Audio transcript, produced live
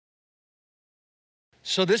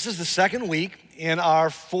So this is the second week in our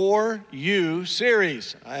For You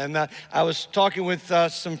series. And I was talking with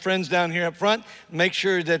some friends down here up front. Make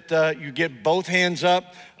sure that you get both hands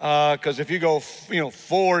up, because if you go,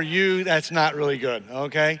 for you, that's not really good,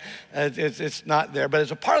 okay? It's not there. But as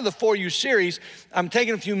a part of the For You series, I'm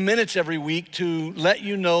taking a few minutes every week to let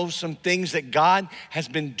you know some things that God has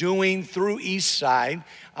been doing through Eastside,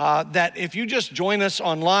 that if you just join us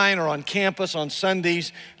online or on campus on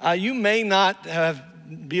Sundays, you may not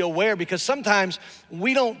be aware, because sometimes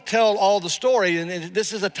we don't tell all the story, and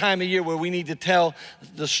this is a time of year where we need to tell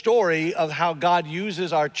the story of how God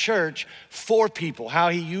uses our church for people, how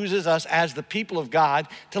he uses us as the people of God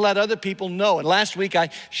to let other people know. And last week I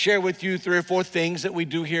shared with you 3 or 4 things that we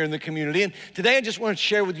do here in the community, and today I just want to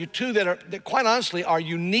share with you 2 that quite honestly are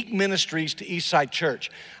unique ministries to Eastside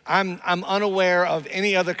Church. I'm unaware of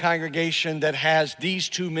any other congregation that has these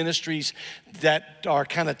 2 ministries that are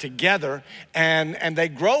kind of together, and they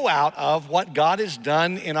grow out of what God has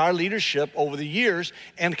done in our leadership over the years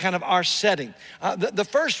and kind of our setting. The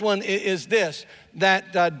first one is this,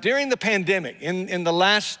 that during the pandemic, in the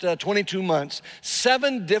last 22 months,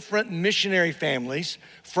 7 different missionary families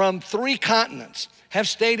from 3 continents have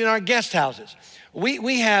stayed in our guest houses.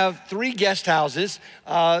 We have 3 guest houses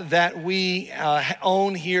that we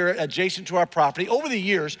own here adjacent to our property. Over the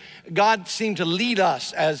years, God seemed to lead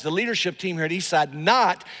us as the leadership team here at Eastside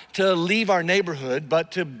not to leave our neighborhood,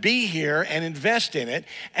 but to be here and invest in it.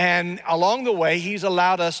 And along the way, he's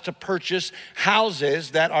allowed us to purchase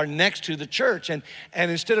houses that are next to the church. And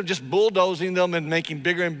instead of just bulldozing them and making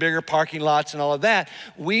bigger and bigger parking lots and all of that,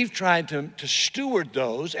 we've tried to steward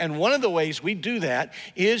those. And one of the ways we do that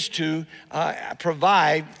is to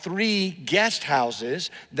provide 3 guest houses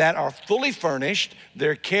that are fully furnished.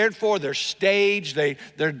 They're cared for, they're staged,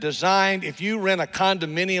 they're designed. If you rent a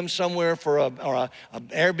condominium somewhere or a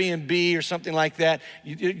Airbnb or something like that,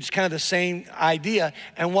 it's kind of the same idea.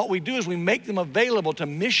 And what we do is we make them available to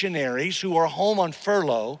missionaries who are home on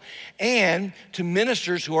furlough and to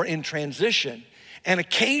ministers who are in transition. And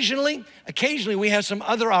occasionally we have some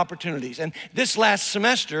other opportunities. And this last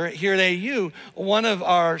semester here at AU, one of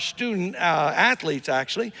our student athletes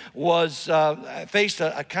actually faced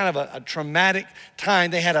a kind of a traumatic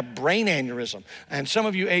time. They had a brain aneurysm. And some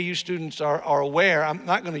of you AU students are aware. I'm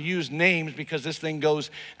not going to use names because this thing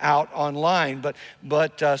goes out online.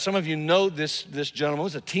 But some of you know this gentleman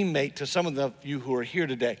was a teammate to some of you who are here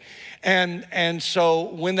today. And so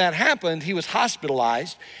when that happened, he was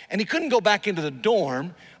hospitalized and he couldn't go back into the dorm.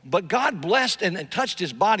 But God blessed and touched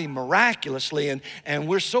his body miraculously, and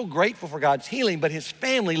we're so grateful for God's healing, but his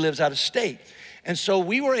family lives out of state. And so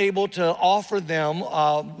we were able to offer them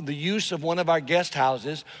the use of one of our guest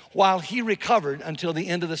houses while he recovered until the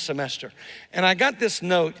end of the semester. And I got this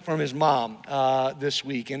note from his mom this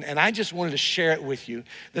week, and I just wanted to share it with you.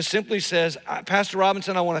 This simply says, Pastor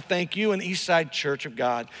Robinson, I want to thank you and Eastside Church of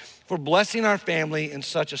God for blessing our family in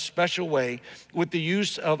such a special way with the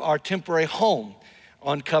use of our temporary home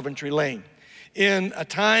on Coventry Lane. In a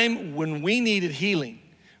time when we needed healing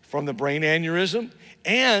from the brain aneurysm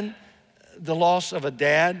and the loss of a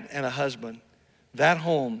dad and a husband, that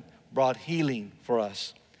home brought healing for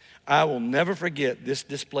us. I will never forget this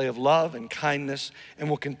display of love and kindness, and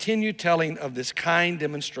will continue telling of this kind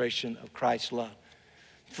demonstration of Christ's love.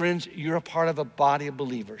 Friends, you're a part of a body of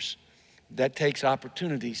believers that takes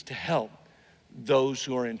opportunities to help those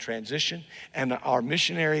who are in transition, and our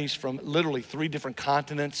missionaries from literally 3 different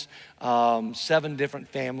continents, 7 different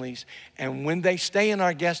families. And when they stay in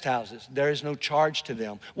our guest houses, there is no charge to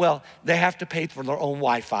them. Well, they have to pay for their own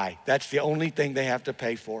Wi-Fi. That's the only thing they have to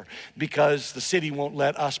pay for, because the city won't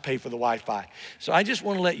let us pay for the Wi-Fi. So I just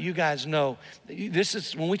want to let you guys know, this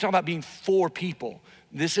is, when we talk about being for people,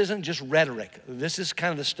 this isn't just rhetoric. This is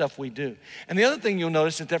kind of the stuff we do. And the other thing you'll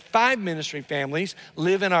notice is that 5 ministry families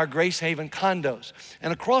live in our Grace Haven condos.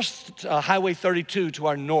 And across Highway 32 to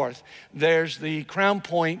our north, there's the Crown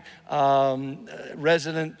Point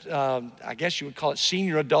resident, I guess you would call it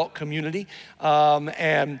senior adult community.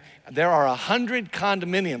 And there are 100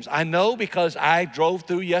 condominiums. I know because I drove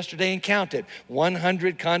through yesterday and counted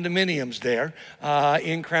 100 condominiums there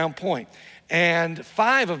in Crown Point. And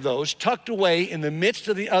 5 of those, tucked away in the midst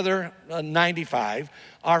of the other 95,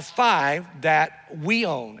 are 5 that we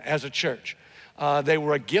own as a church. They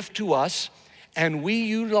were a gift to us, and we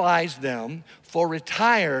utilized them for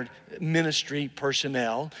retired ministry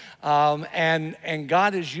personnel. And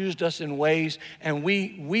God has used us in ways, and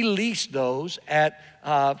we lease those at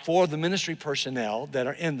for the ministry personnel that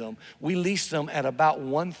are in them, we lease them at about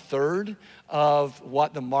 1/3 of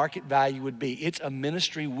what the market value would be. It's a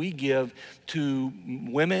ministry we give to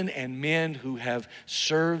women and men who have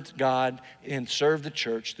served God and served the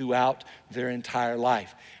church throughout their entire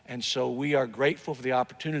life. And so we are grateful for the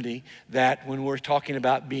opportunity that when we're talking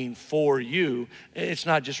about being for you, it's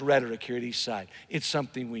not just rhetoric here at Eastside. It's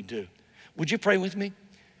something we do. Would you pray with me?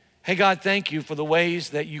 Hey, God, thank you for the ways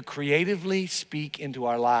that you creatively speak into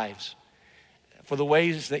our lives, for the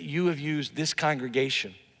ways that you have used this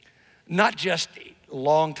congregation, not just a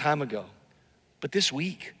long time ago, but this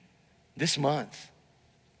week, this month,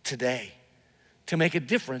 today, to make a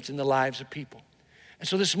difference in the lives of people. And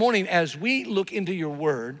so this morning, as we look into your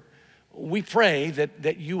word, we pray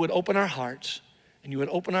that you would open our hearts and you would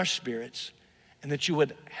open our spirits and that you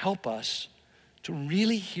would help us to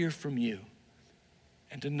really hear from you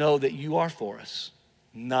and to know that you are for us,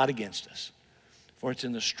 not against us. For it's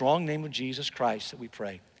in the strong name of Jesus Christ that we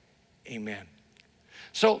pray. Amen.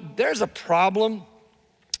 So there's a problem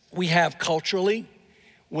we have culturally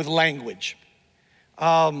with language.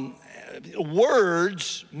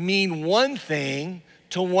 Words mean one thing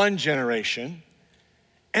to one generation,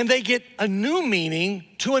 and they get a new meaning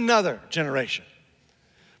to another generation.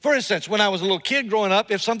 For instance, when I was a little kid growing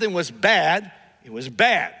up, if something was bad, it was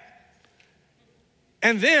bad.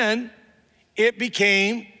 And then it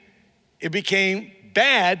became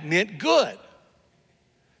bad meant good.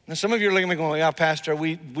 Now some of you are looking at me going, yeah, Pastor,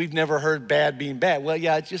 we've never heard bad being bad. Well,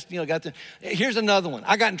 yeah, it's just, here's another one.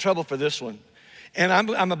 I got in trouble for this one. And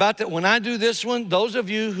I'm about to, when I do this one, those of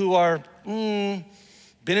you who are, been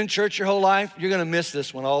in church your whole life, you're gonna miss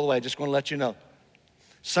this one all the way. Just gonna let you know.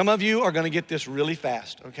 Some of you are gonna get this really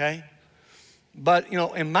fast, okay? But,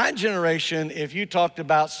 in my generation, if you talked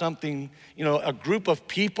about something, a group of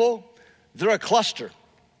people, they're a cluster.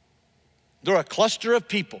 They're a cluster of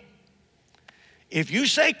people. If you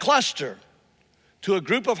say cluster to a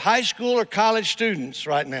group of high school or college students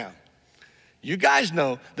right now, you guys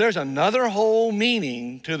know there's another whole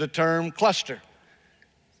meaning to the term cluster.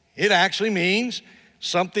 It actually means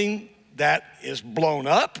something that is blown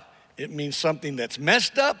up. It means something that's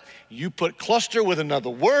messed up. You put cluster with another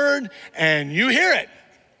word and you hear it.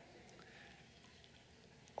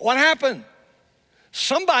 What happened?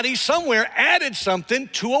 Somebody somewhere added something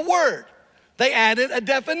to a word. They added a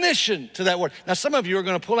definition to that word. Now, some of you are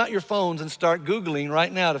going to pull out your phones and start Googling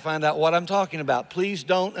right now to find out what I'm talking about. Please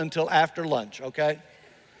don't until after lunch, okay?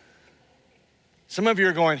 Some of you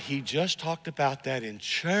are going, he just talked about that in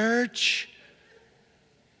church.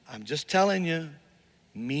 I'm just telling you,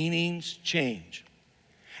 meanings change.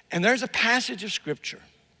 And there's a passage of scripture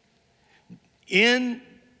in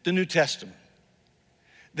the New Testament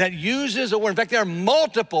that uses a word. In fact, there are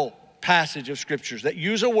multiple passages of scriptures that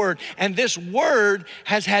use a word, and this word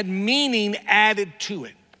has had meaning added to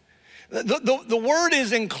it. The word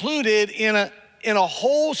is included in a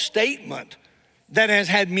whole statement that has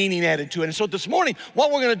had meaning added to it. And so this morning,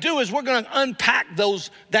 what we're gonna do is we're gonna unpack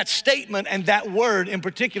that statement and that word in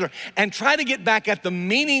particular and try to get back at the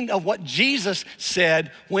meaning of what Jesus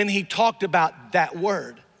said when he talked about that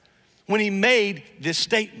word, when he made this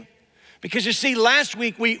statement. Because you see, last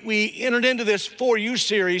week we entered into this For You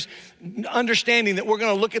series, understanding that we're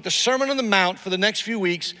gonna look at the Sermon on the Mount for the next few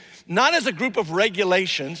weeks, not as a group of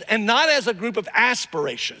regulations and not as a group of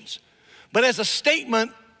aspirations, but as a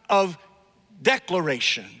statement of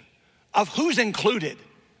declaration of who's included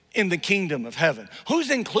in the kingdom of heaven,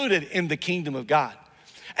 who's included in the kingdom of God.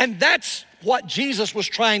 And that's what Jesus was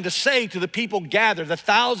trying to say to the people gathered, the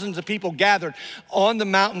thousands of people gathered on the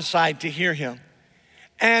mountainside to hear him.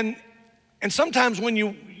 And sometimes when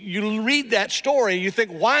you read that story, you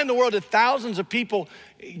think, why in the world did thousands of people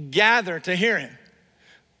gather to hear him?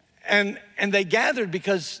 And they gathered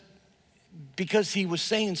because he was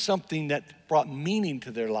saying something that brought meaning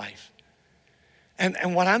to their life.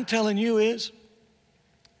 And what I'm telling you is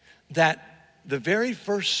that the very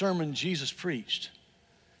first sermon Jesus preached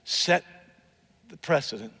set the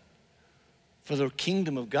precedent for the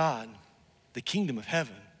kingdom of God, the kingdom of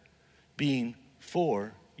heaven, being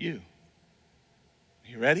for you.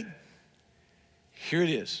 You ready? Here it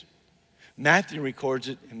is. Matthew records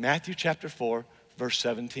it in Matthew chapter 4, verse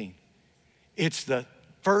 17. It's the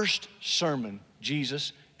first sermon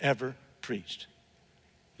Jesus ever preached.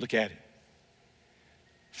 Look at it.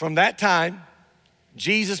 From that time,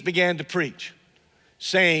 Jesus began to preach,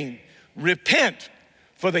 saying, repent,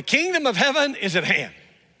 for the kingdom of heaven is at hand.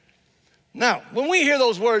 Now, when we hear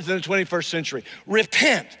those words in the 21st century,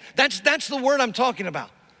 repent, that's the word I'm talking about.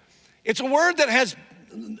 It's a word that has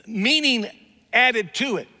meaning added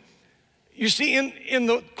to it. You see, in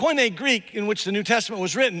the Koine Greek in which the New Testament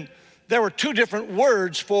was written, there were two different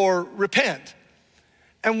words for repent.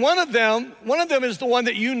 And one of them is the one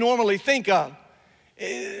that you normally think of.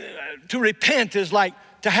 To repent is like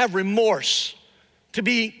to have remorse, to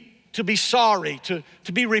be sorry, to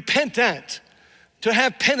be repentant, to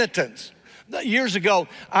have penitence. Years ago,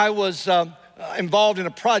 I was involved in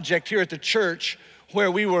a project here at the church where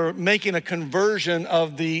we were making a conversion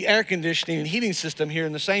of the air conditioning and heating system here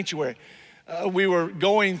in the sanctuary. We were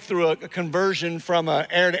going through a conversion from an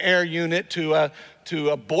air-to-air unit to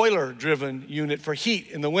a boiler-driven unit for heat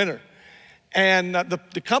in the winter. And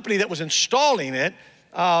the company that was installing it,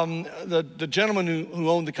 the gentleman who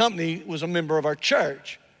owned the company was a member of our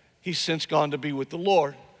church. He's since gone to be with the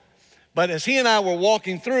Lord. But as he and I were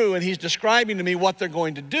walking through and he's describing to me what they're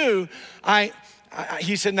going to do,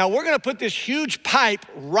 he said, now we're going to put this huge pipe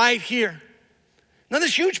right here. Now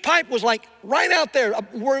this huge pipe was like right out there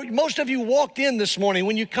where most of you walked in this morning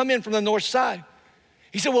when you come in from the north side.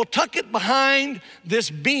 He said, we'll tuck it behind this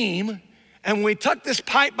beam, and when we tuck this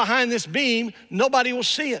pipe behind this beam, nobody will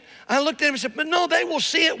see it. I looked at him and said, but no, they will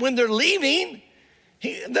see it when they're leaving.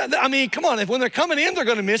 Come on, if when they're coming in, they're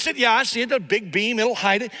gonna miss it. Yeah, I see it, a big beam, it'll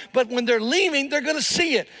hide it. But when they're leaving, they're gonna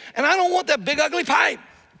see it. And I don't want that big ugly pipe.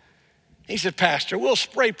 He said, Pastor, we'll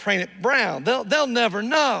spray paint it brown. They'll never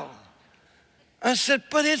know. I said,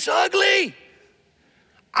 but it's ugly.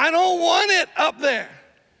 I don't want it up there.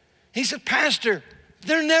 He said, Pastor,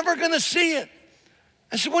 they're never gonna see it.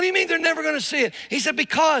 I said, what do you mean they're never gonna see it? He said,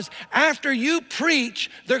 because after you preach,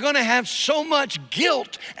 they're gonna have so much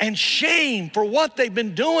guilt and shame for what they've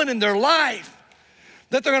been doing in their life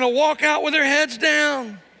that they're gonna walk out with their heads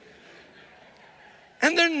down.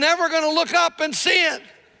 And they're never gonna look up and see it.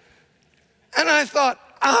 And I thought,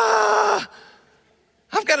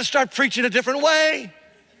 I've got to start preaching a different way.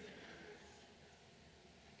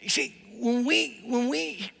 You see, when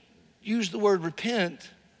we use the word repent,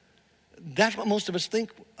 that's what most of us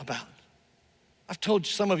think about. I've told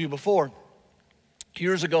some of you before,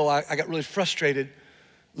 years ago, I got really frustrated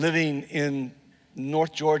living in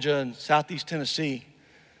North Georgia and Southeast Tennessee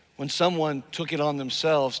when someone took it on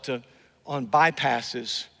themselves to, on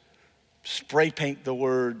bypasses, spray paint the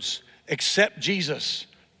words, accept Jesus,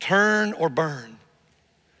 turn or burn.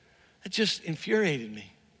 It just infuriated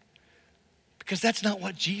me because that's not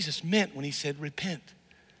what Jesus meant when he said repent.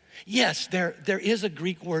 Yes, there is a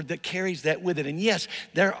Greek word that carries that with it. And yes,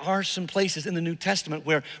 there are some places in the New Testament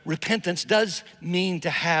where repentance does mean to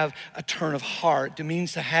have a turn of heart. It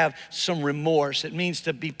means to have some remorse. It means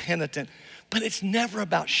to be penitent. But it's never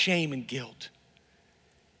about shame and guilt.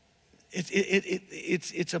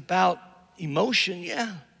 It's about emotion,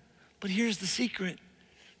 yeah. But here's the secret.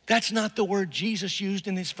 That's not the word Jesus used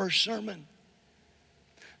in his first sermon.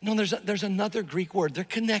 No, there's another Greek word. They're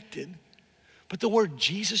connected. But the word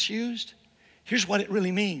Jesus used, here's what it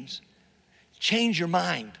really means. Change your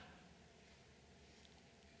mind.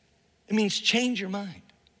 It means change your mind.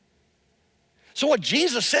 So what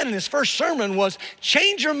Jesus said in his first sermon was,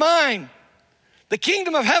 change your mind. The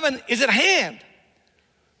kingdom of heaven is at hand.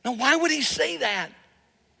 Now, why would he say that?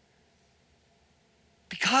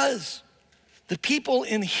 Because the people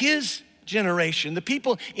in his generation, the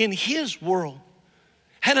people in his world,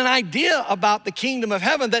 had an idea about the kingdom of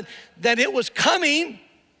heaven that it was coming,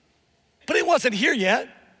 but it wasn't here yet.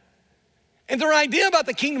 And their idea about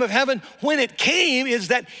the kingdom of heaven when it came is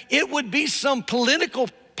that it would be some political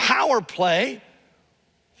power play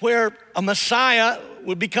where a Messiah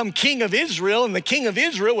would become king of Israel and the king of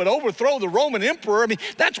Israel would overthrow the Roman emperor. I mean,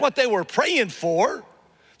 that's what they were praying for.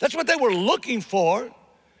 That's what they were looking for.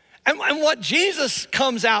 And what Jesus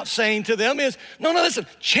comes out saying to them is, no, listen,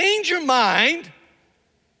 change your mind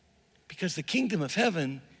because the kingdom of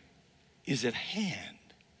heaven is at hand.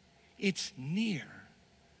 It's near.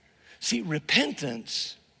 See,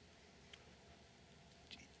 repentance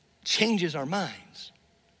changes our minds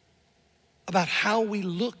about how we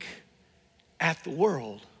look at the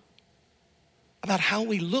world, about how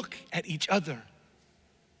we look at each other,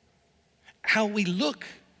 how we look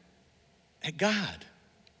at God.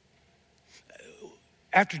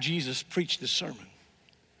 After Jesus preached this sermon,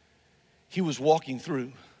 he was walking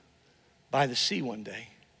through by the sea one day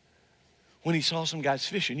when he saw some guys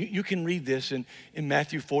fishing. You can read this in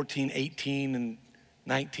Matthew 14, 18, and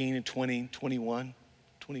 19, and 20, 21,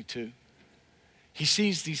 22. He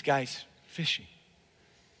sees these guys fishing.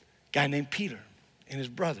 A guy named Peter and his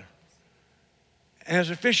brother. And as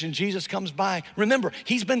they're fishing, Jesus comes by. Remember,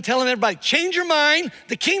 he's been telling everybody, change your mind,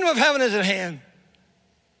 the kingdom of heaven is at hand.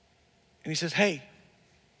 And he says, hey,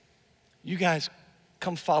 you guys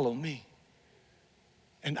come follow me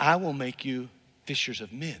and I will make you fishers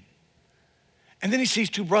of men. And then he sees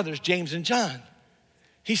two brothers, James and John.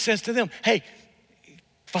 He says to them, hey,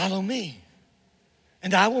 follow me,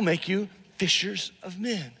 and I will make you fishers of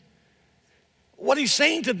men. What he's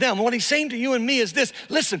saying to them, what he's saying to you and me is this: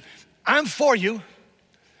 listen, I'm for you,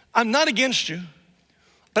 I'm not against you,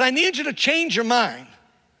 but I need you to change your mind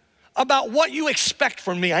about what you expect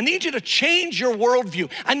from me. I need you to change your worldview.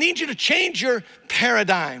 I need you to change your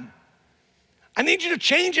paradigm. I need you to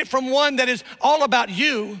change it from one that is all about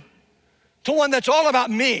you to one that's all about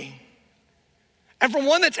me. And from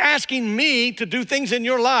one that's asking me to do things in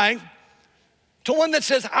your life to one that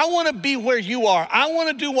says, I want to be where you are. I want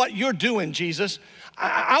to do what you're doing, Jesus.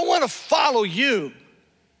 I want to follow you.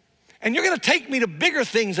 And you're going to take me to bigger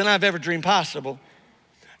things than I've ever dreamed possible.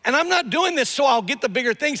 And I'm not doing this so I'll get the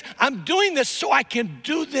bigger things. I'm doing this so I can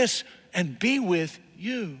do this and be with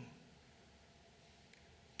you.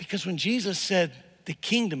 Because when Jesus said, the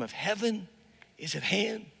kingdom of heaven is at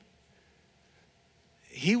hand,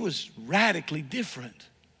 he was radically different.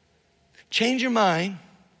 Change your mind.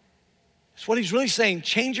 That's what he's really saying.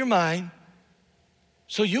 Change your mind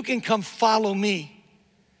so you can come follow me.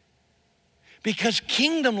 Because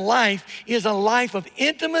kingdom life is a life of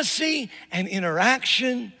intimacy and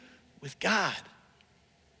interaction with God.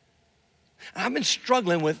 I've been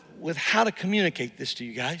struggling with how to communicate this to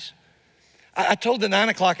you guys. I told the 9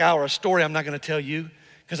 o'clock hour a story I'm not going to tell you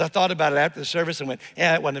because I thought about it after the service and went,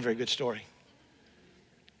 yeah, that wasn't a very good story.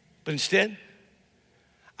 But instead,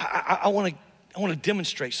 I want to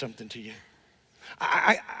demonstrate something to you.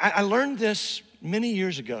 I learned this many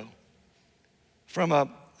years ago from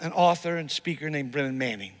an author and speaker named Brennan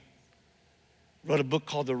Manning. Wrote a book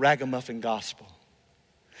called The Ragamuffin Gospel.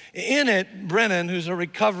 In it, Brennan, who's a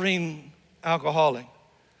recovering alcoholic,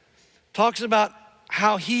 talks about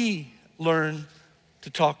how he learned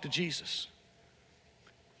to talk to Jesus.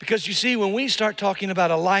 Because you see, when we start talking about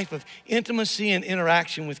a life of intimacy and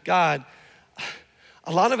interaction with God,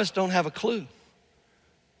 a lot of us don't have a clue.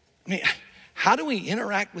 I mean, how do we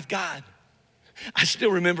interact with God? I still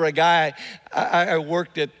remember a guy, I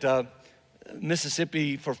worked at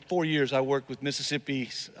Mississippi for 4 years. I worked with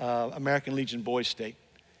Mississippi's American Legion Boys State.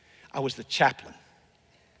 I was the chaplain.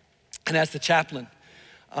 And as the chaplain,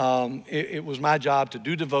 it was my job to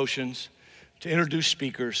do devotions, to introduce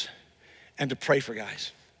speakers, and to pray for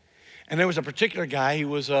guys. And there was a particular guy, he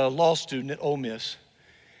was a law student at Ole Miss,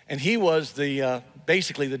 and he was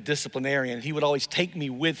basically the disciplinarian. He would always take me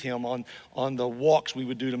with him on the walks we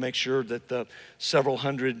would do to make sure that the several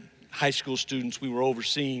hundred high school students we were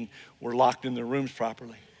overseeing were locked in their rooms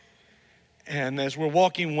properly. And as we're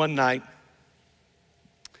walking one night,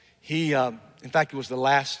 in fact, it was the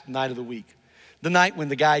last night of the week, the night when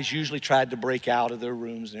the guys usually tried to break out of their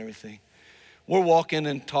rooms and everything. We're walking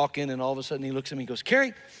and talking, and all of a sudden he looks at me and goes,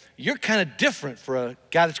 Kerry, you're kind of different for a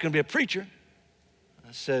guy that's going to be a preacher.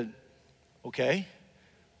 I said, okay,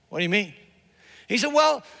 what do you mean? He said,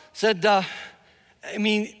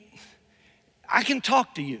 I can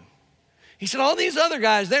talk to you. He said, all these other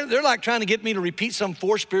guys, they're like trying to get me to repeat some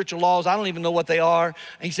 4 spiritual laws. I don't even know what they are. And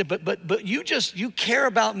he said, but you care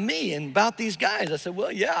about me and about these guys. I said,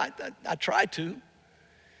 well, yeah, I try to.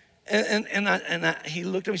 And he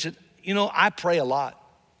looked at me and said, you know, I pray a lot.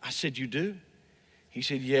 I said, you do? He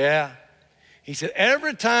said, yeah. He said,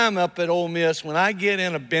 every time up at Ole Miss, when I get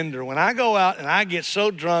in a bender, when I go out and I get so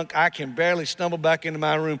drunk I can barely stumble back into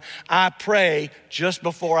my room, I pray just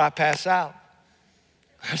before I pass out.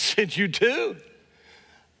 I said, you do?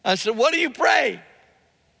 I said, what do you pray?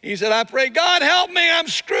 He said, I pray, God help me, I'm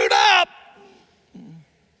screwed up.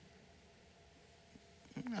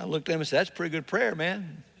 I looked at him and said, that's a pretty good prayer,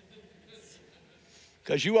 man.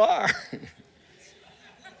 Because you are.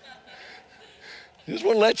 Just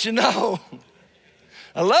want to let you know.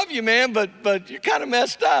 I love you, man, but you're kind of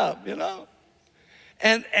messed up, you know?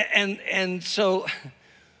 And so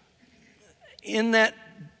in that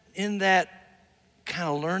kind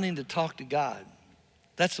of learning to talk to God,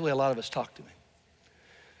 that's the way a lot of us talk to him.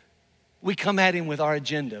 We come at him with our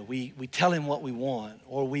agenda. We tell him what we want,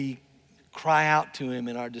 or we cry out to him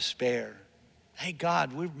in our despair. Hey,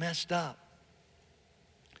 God, we're messed up.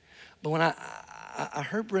 But when I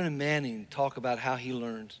heard Brennan Manning talk about how he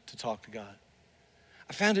learned to talk to God,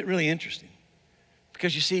 I found it really interesting.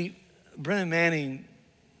 Because you see, Brennan Manning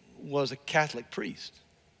was a Catholic priest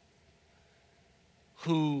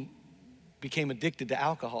who became addicted to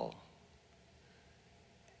alcohol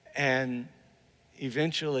and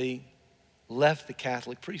eventually left the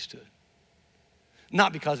Catholic priesthood.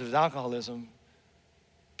 Not because of his alcoholism,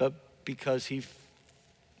 but because he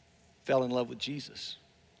fell in love with Jesus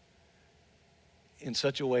in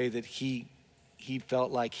such a way that he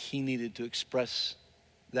felt like he needed to express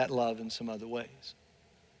that love in some other ways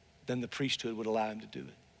than the priesthood would allow him to do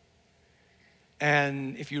it.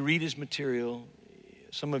 And if you read his material,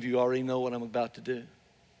 some of you already know what I'm about to do.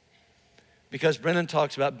 Because Brennan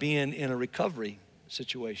talks about being in a recovery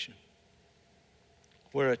situation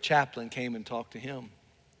where a chaplain came and talked to him.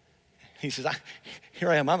 He says, here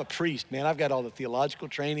I am, I'm a priest, man. I've got all the theological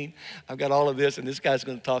training. I've got all of this, and this guy's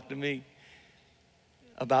gonna talk to me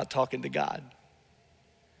about talking to God.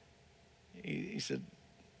 He said,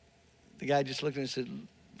 the guy just looked at him and said,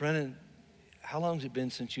 Brennan, how long has it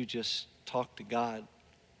been since you just talked to God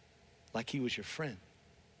like he was your friend?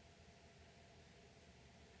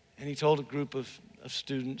 And he told a group of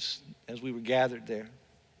students as we were gathered there,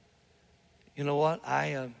 you know what,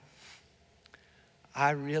 I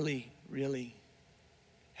really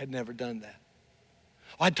had never done that.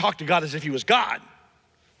 I'd talk to God as if he was God.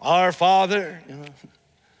 Our Father, you know.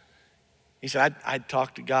 He said, I'd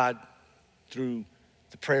talk to God through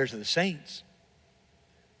the prayers of the saints,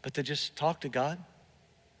 but to just talk to God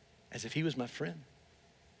as if he was my friend.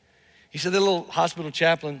 He said, the little hospital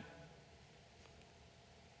chaplain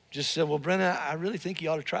just said, well, Brennan, I really think you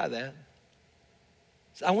ought to try that.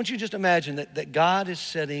 So I want you to just imagine that God is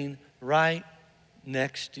sitting right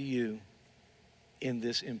next to you in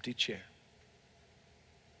this empty chair.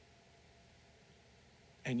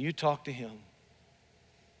 And you talk to him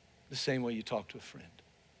the same way you talk to a friend.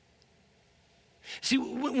 See,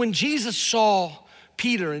 when Jesus saw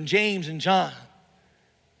Peter and James and John,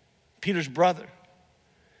 Peter's brother,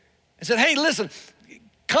 and said, hey, listen,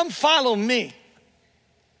 come follow me.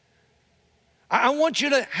 I want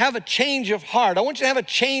you to have a change of heart. I want you to have a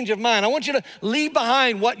change of mind. I want you to leave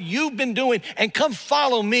behind what you've been doing and come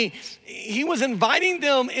follow me. He was inviting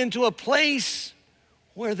them into a place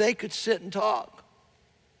where they could sit and talk.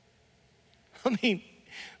 I mean,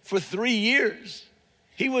 for 3 years,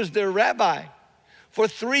 he was their rabbi. For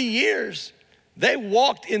 3 years, they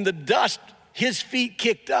walked in the dust, his feet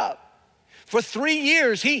kicked up. For 3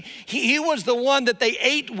 years, he was the one that they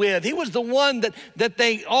ate with. He was the one that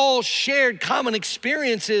they all shared common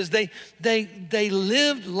experiences. They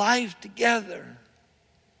lived life together.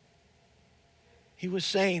 He was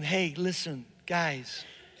saying, hey, listen, guys,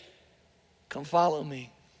 come follow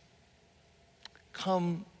me.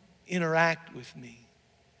 Come interact with me.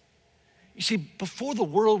 You see, before the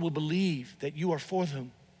world will believe that you are for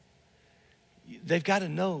them, they've got to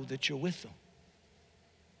know that you're with them.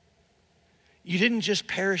 You didn't just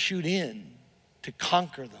parachute in to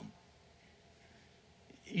conquer them.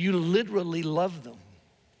 You literally love them.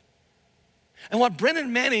 And what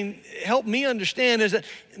Brennan Manning helped me understand is that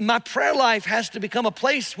my prayer life has to become a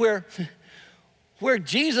place where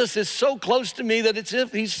Jesus is so close to me that it's as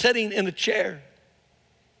if he's sitting in a chair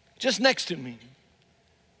just next to me.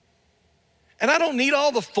 And I don't need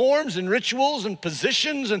all the forms and rituals and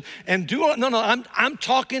positions and do all, no, I'm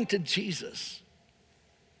talking to Jesus.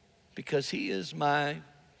 Because he is my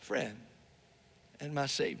friend and my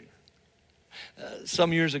Savior.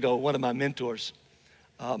 Some years ago, one of my mentors,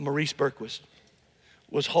 Maurice Berquist,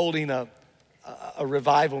 was holding a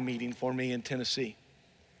revival meeting for me in Tennessee.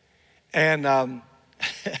 And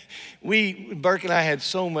Burke and I had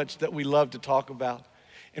so much that we loved to talk about.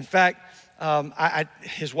 In fact,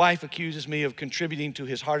 his wife accuses me of contributing to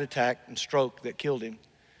his heart attack and stroke that killed him.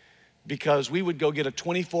 Because we would go get a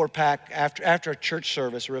 24-pack after a church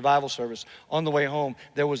service, a revival service. On the way home,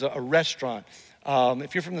 there was a restaurant.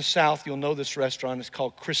 If you're from the South, you'll know this restaurant. It's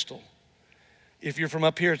called Crystal. If you're from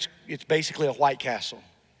up here, it's basically a White Castle,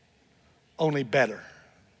 only better,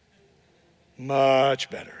 much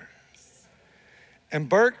better. And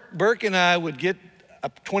Burke and I would get a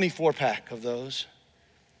 24-pack of those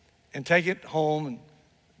and take it home, and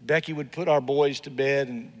Becky would put our boys to bed,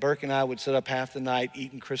 and Burke and I would sit up half the night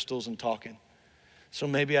eating crystals and talking. So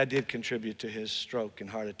maybe I did contribute to his stroke and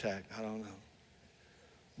heart attack. I don't know.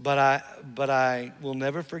 But I will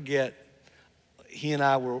never forget, he and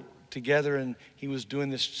I were together, and he was doing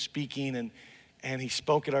this speaking, and he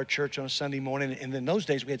spoke at our church on a Sunday morning. And in those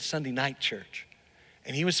days, we had Sunday night church.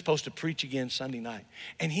 And he was supposed to preach again Sunday night.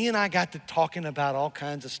 And he and I got to talking about all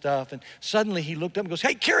kinds of stuff. And suddenly he looked up and goes,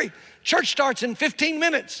 hey, Kerry, church starts in 15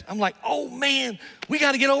 minutes. I'm like, oh man, we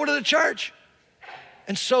got to get over to the church.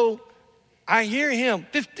 And so I hear him,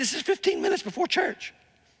 this is 15 minutes before church.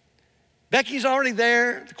 Becky's already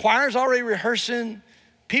there. The choir's already rehearsing.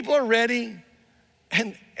 People are ready.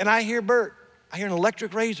 And I hear Bert. I hear an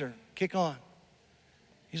electric razor kick on.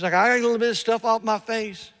 He's like, I got a little bit of stuff off my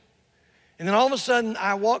face. And then all of a sudden,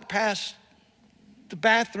 I walk past the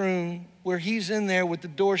bathroom where he's in there with the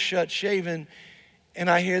door shut, shaving, and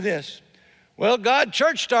I hear this. Well, God,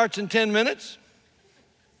 church starts in 10 minutes.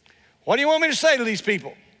 What do you want me to say to these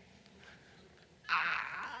people?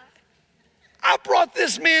 I brought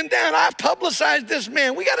this man down. I've publicized this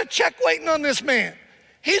man. We got a check waiting on this man.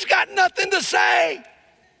 He's got nothing to say.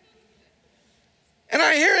 And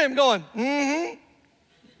I hear him going,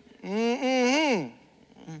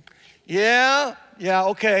 yeah,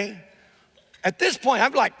 okay. At this point,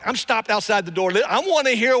 I'm stopped outside the door. I want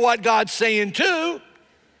to hear what God's saying too.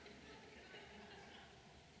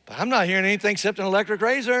 But I'm not hearing anything except an electric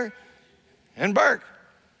razor and Burke.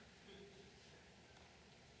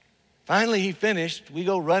 Finally, he finished. We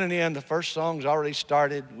go running in. The first song's already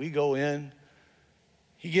started. We go in.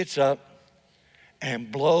 He gets up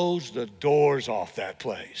and blows the doors off that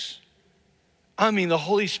place. I mean, the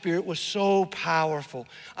Holy Spirit was so powerful.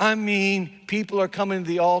 I mean, people are coming to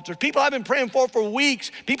the altar. People I've been praying for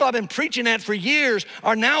weeks, people I've been preaching at for years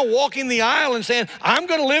are now walking the aisle and saying, I'm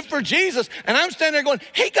going to live for Jesus. And I'm standing there going,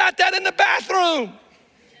 he got that in the bathroom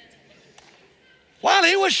while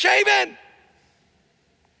he was shaving.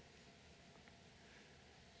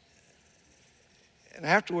 And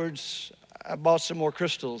afterwards, I bought some more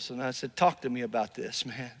crystals and I said, talk to me about this,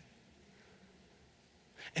 man.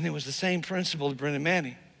 And it was the same principle to Brennan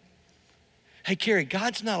Manning. Hey, Carrie,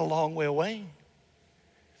 God's not a long way away.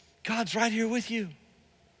 God's right here with you.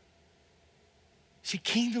 See,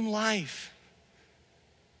 kingdom life,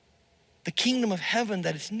 the kingdom of heaven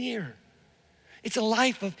that is near. It's a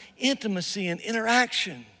life of intimacy and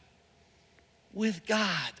interaction with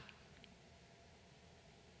God.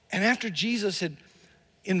 And after Jesus had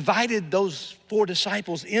invited those 4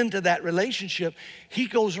 disciples into that relationship, he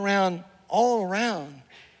goes around all around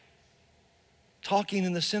talking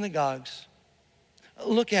in the synagogues.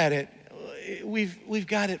 Look at it. We've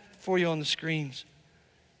got it for you on the screens.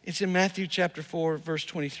 It's in Matthew chapter 4, verse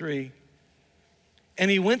 23. And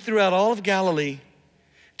he went throughout all of Galilee,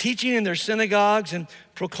 teaching in their synagogues and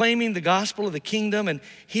proclaiming the gospel of the kingdom and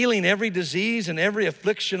healing every disease and every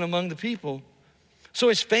affliction among the people. So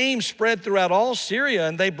his fame spread throughout all Syria,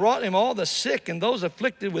 and they brought him all the sick and those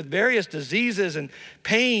afflicted with various diseases and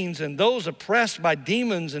pains and those oppressed by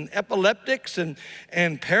demons and epileptics and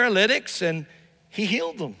paralytics, and he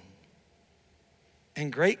healed them.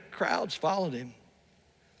 And great crowds followed him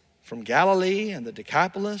from Galilee and the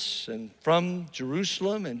Decapolis and from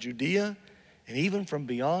Jerusalem and Judea and even from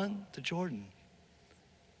beyond the Jordan.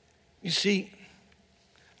 You see,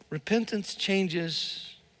 repentance changes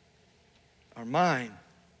our mind.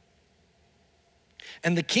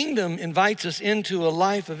 And the kingdom invites us into a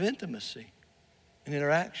life of intimacy and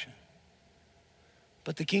interaction.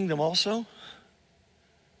 But the kingdom also,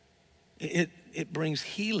 it brings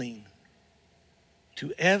healing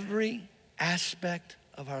to every aspect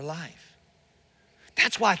of our life.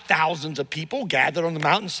 That's why thousands of people gathered on the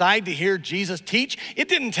mountainside to hear Jesus teach. It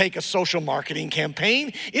didn't take a social marketing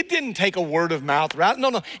campaign. It didn't take a word of mouth route.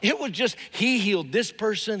 No. It was just he healed this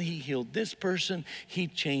person, he healed this person, he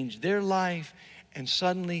changed their life, and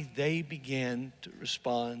suddenly they began to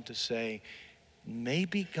respond to say,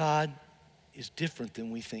 maybe God is different than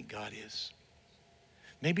we think God is.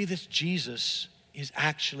 Maybe this Jesus is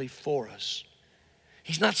actually for us.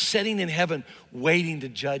 He's not sitting in heaven waiting to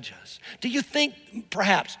judge us. Do you think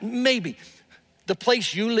perhaps, maybe, the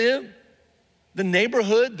place you live, the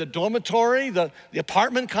neighborhood, the dormitory, the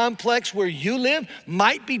apartment complex where you live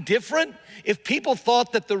might be different if people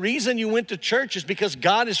thought that the reason you went to church is because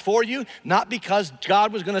God is for you, not because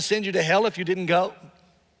God was going to send you to hell if you didn't go?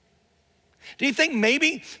 Do you think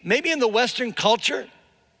maybe in the Western culture,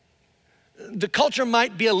 the culture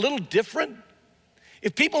might be a little different?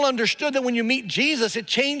 If people understood that when you meet Jesus, it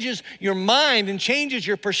changes your mind and changes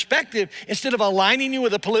your perspective instead of aligning you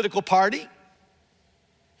with a political party,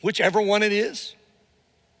 whichever one it is.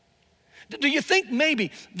 Do you think maybe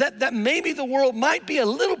that maybe the world might be a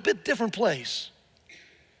little bit different place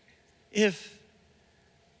if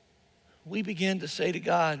we begin to say to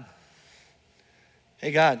God,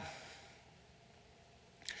 hey God,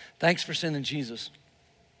 thanks for sending Jesus.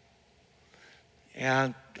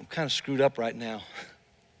 And I'm kind of screwed up right now.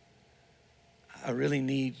 I really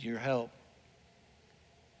need your help.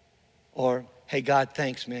 Or, hey God,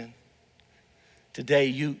 thanks, man. Today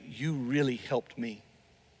you really helped me.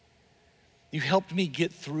 You helped me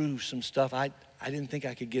get through some stuff I didn't think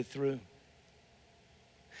I could get through.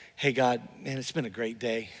 Hey God, man, it's been a great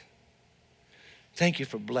day. Thank you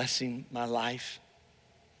for blessing my life.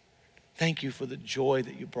 Thank you for the joy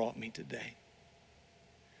that you brought me today.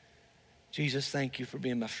 Jesus, thank you for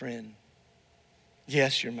being my friend.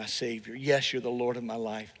 Yes, you're my Savior. Yes, you're the Lord of my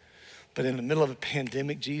life. But in the middle of a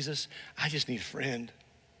pandemic, Jesus, I just need a friend.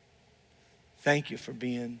 Thank you for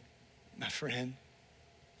being my friend.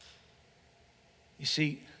 You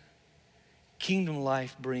see, kingdom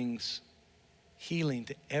life brings healing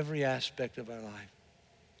to every aspect of our life.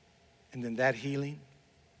 And then that healing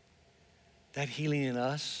in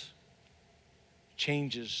us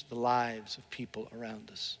changes the lives of people around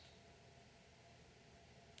us.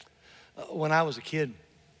 When I was a kid,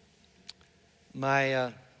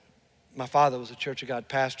 my father was a Church of God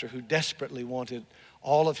pastor who desperately wanted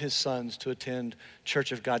all of his sons to attend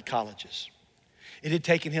Church of God colleges. It had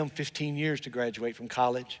taken him 15 years to graduate from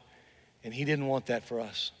college, and he didn't want that for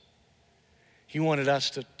us. He wanted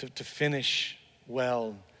us to finish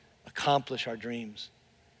well, accomplish our dreams.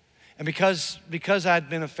 And because I'd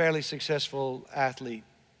been a fairly successful athlete,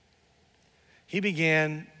 he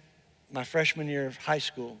began my freshman year of high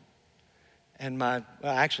school and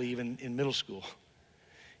actually even in middle school.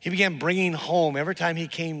 He began bringing home, every time he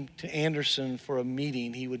came to Anderson for a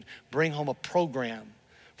meeting, he would bring home a program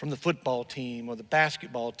from the football team or the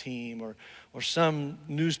basketball team or some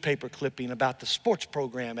newspaper clipping about the sports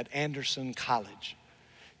program at Anderson College.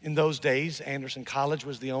 In those days, Anderson College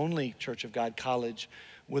was the only Church of God college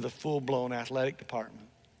with a full-blown athletic department.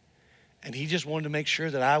 And he just wanted to make sure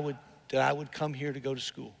that I would come here to go to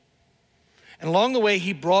school. And along the way,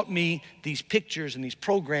 he brought me these pictures and these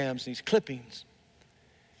programs and these clippings.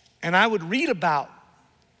 And I would read about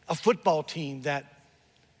a football team that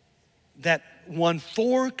won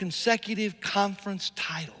 4 consecutive conference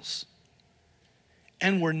titles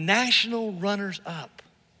and were national runners-up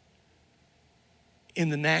in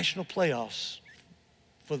the national playoffs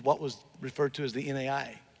for what was referred to as the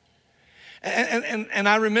NAIA. And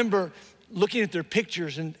I remember looking at their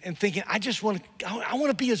pictures and thinking, I want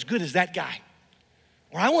to be as good as that guy.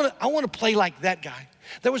 Or I want to play like that guy.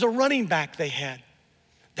 There was a running back they had.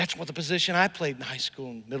 That's what the position I played in high school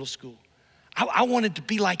and middle school. I wanted to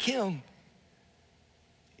be like him.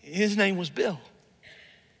 His name was Bill.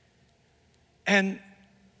 And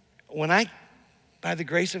when I, by the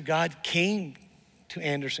grace of God, came to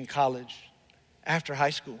Anderson College after high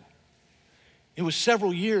school, it was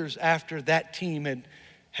several years after that team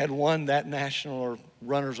had won that national or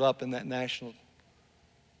runners-up in that national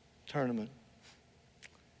tournament.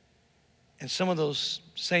 And some of those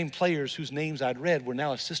same players whose names I'd read were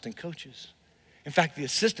now assistant coaches. In fact, the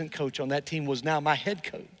assistant coach on that team was now my head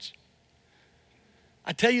coach.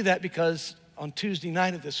 I tell you that because on Tuesday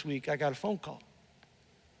night of this week, I got a phone call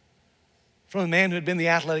from a man who had been the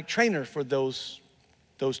athletic trainer for those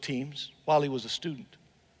teams while he was a student,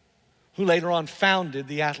 who later on founded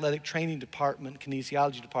the athletic training department,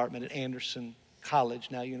 kinesiology department at Anderson College,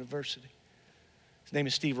 now university. His name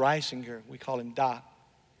is Steve Reisinger. We call him Doc.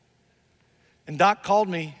 And Doc called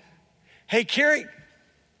me, hey, Kerry,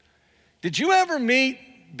 did you ever meet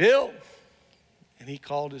Bill? And he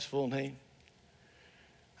called his full name.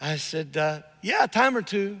 I said, yeah, a time or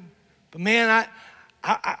two. But man,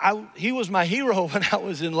 he was my hero when I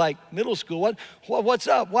was in like middle school. What's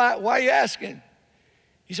up? Why are you asking?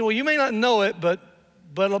 He said, well, you may not know it, but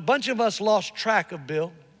a bunch of us lost track of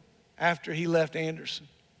Bill after he left Anderson.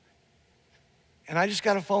 And I just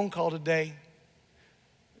got a phone call today.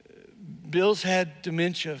 Bill's had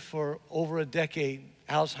dementia for over a decade,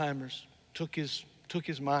 Alzheimer's, took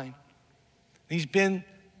his mind. He's been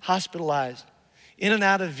hospitalized, in and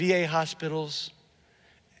out of VA hospitals.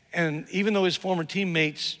 And even though his former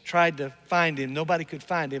teammates tried to find him, nobody could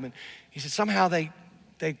find him. And he said, somehow they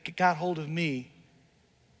got hold of me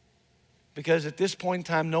because at this point in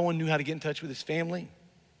time, no one knew how to get in touch with his family.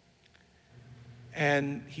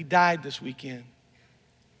 And he died this weekend.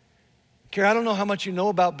 Kerry, I don't know how much you know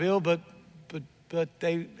about Bill, but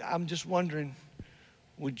I'm just wondering,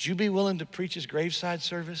 would you be willing to preach his graveside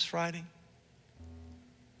service Friday?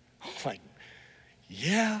 I'm like,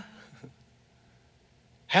 yeah.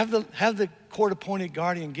 Have the court-appointed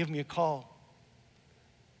guardian give me a call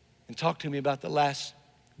and talk to me about the last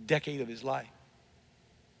decade of his life.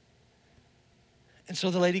 And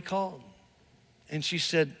so the lady called, and she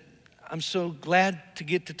said, I'm so glad to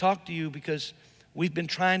get to talk to you because we've been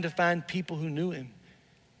trying to find people who knew him.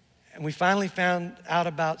 And we finally found out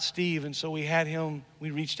about Steve, and so we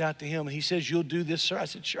reached out to him, and he says, you'll do this, sir? I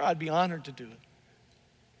said, sure, I'd be honored to do it.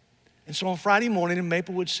 And so on Friday morning in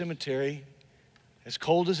Maplewood Cemetery, as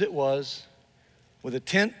cold as it was, with a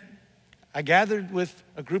tent, I gathered with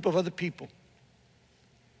a group of other people.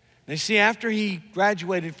 And you see, after he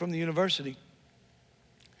graduated from the university,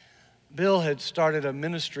 Bill had started a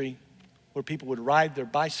ministry where people would ride their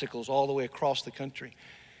bicycles all the way across the country.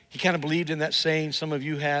 He kind of believed in that saying some of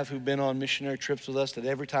you have who've been on missionary trips with us, that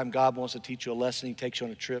every time God wants to teach you a lesson, he takes you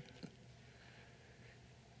on a trip.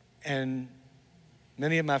 And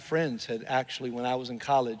many of my friends had actually, when I was in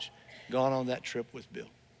college, gone on that trip with Bill.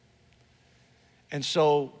 And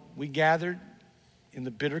so we gathered in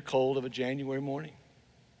the bitter cold of a January morning.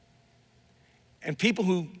 And people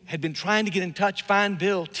who had been trying to get in touch, find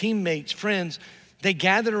Bill, teammates, friends, they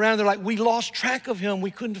gathered around. They're like, we lost track of him.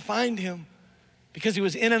 We couldn't find him because he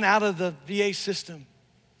was in and out of the VA system.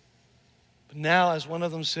 But now, as one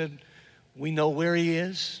of them said, we know where he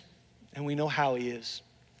is and we know how he is.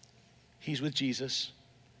 He's with Jesus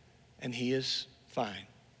and he is fine.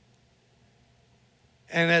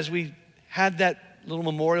 And as we had that little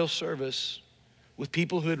memorial service with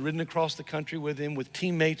people who had ridden across the country with him, with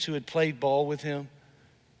teammates who had played ball with him,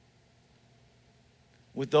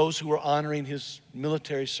 with those who were honoring his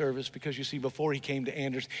military service, because you see, before he came to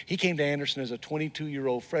Anderson as a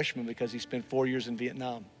 22-year-old freshman because he spent 4 years in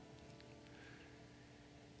Vietnam.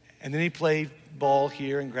 And then he played ball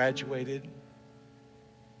here and graduated.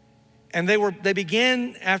 And they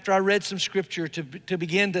began, after I read some scripture, to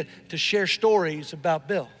begin to share stories about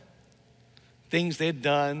Bill. Things they had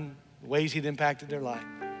done, ways he'd impacted their life.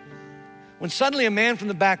 When suddenly a man from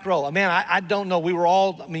the back row, I don't know, we were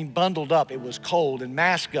all, bundled up. It was cold and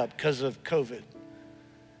masked up because of COVID.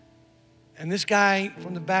 And this guy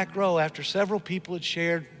from the back row, after several people had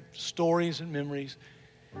shared stories and memories,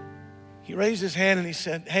 he raised his hand and he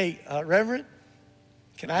said, hey, Reverend,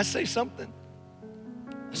 can I say something?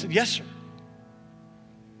 I said, yes, sir.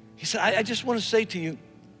 He said, I just want to say to you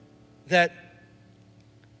that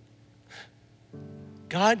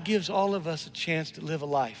God gives all of us a chance to live a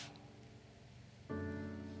life.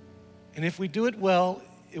 And if we do it well,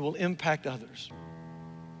 it will impact others.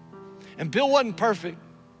 And Bill wasn't perfect,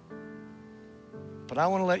 but I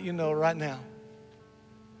want to let you know right now,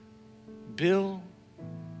 Bill,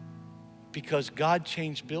 because God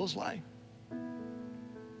changed Bill's life,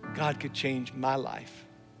 God could change my life.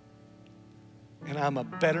 And I'm a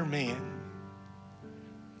better man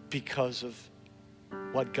because of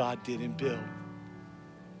what God did in Bill.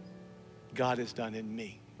 God has done in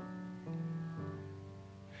me.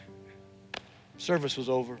 Service was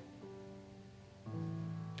over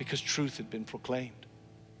because truth had been proclaimed.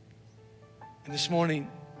 And this morning,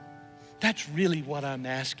 that's really what I'm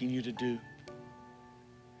asking you to do,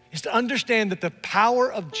 is to understand that the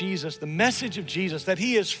power of Jesus, the message of Jesus, that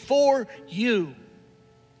he is for you,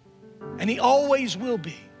 and he always will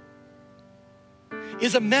be,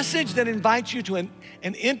 is a message that invites you to an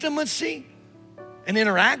intimacy, an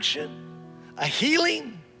interaction, a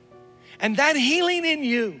healing, and that healing in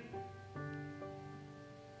you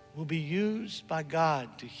will be used by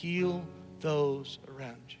God to heal those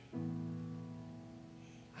around you.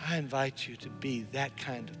 I invite you to be that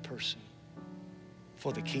kind of person,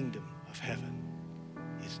 for the kingdom of heaven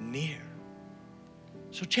is near.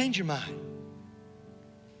 So change your mind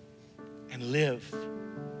and live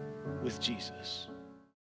with Jesus.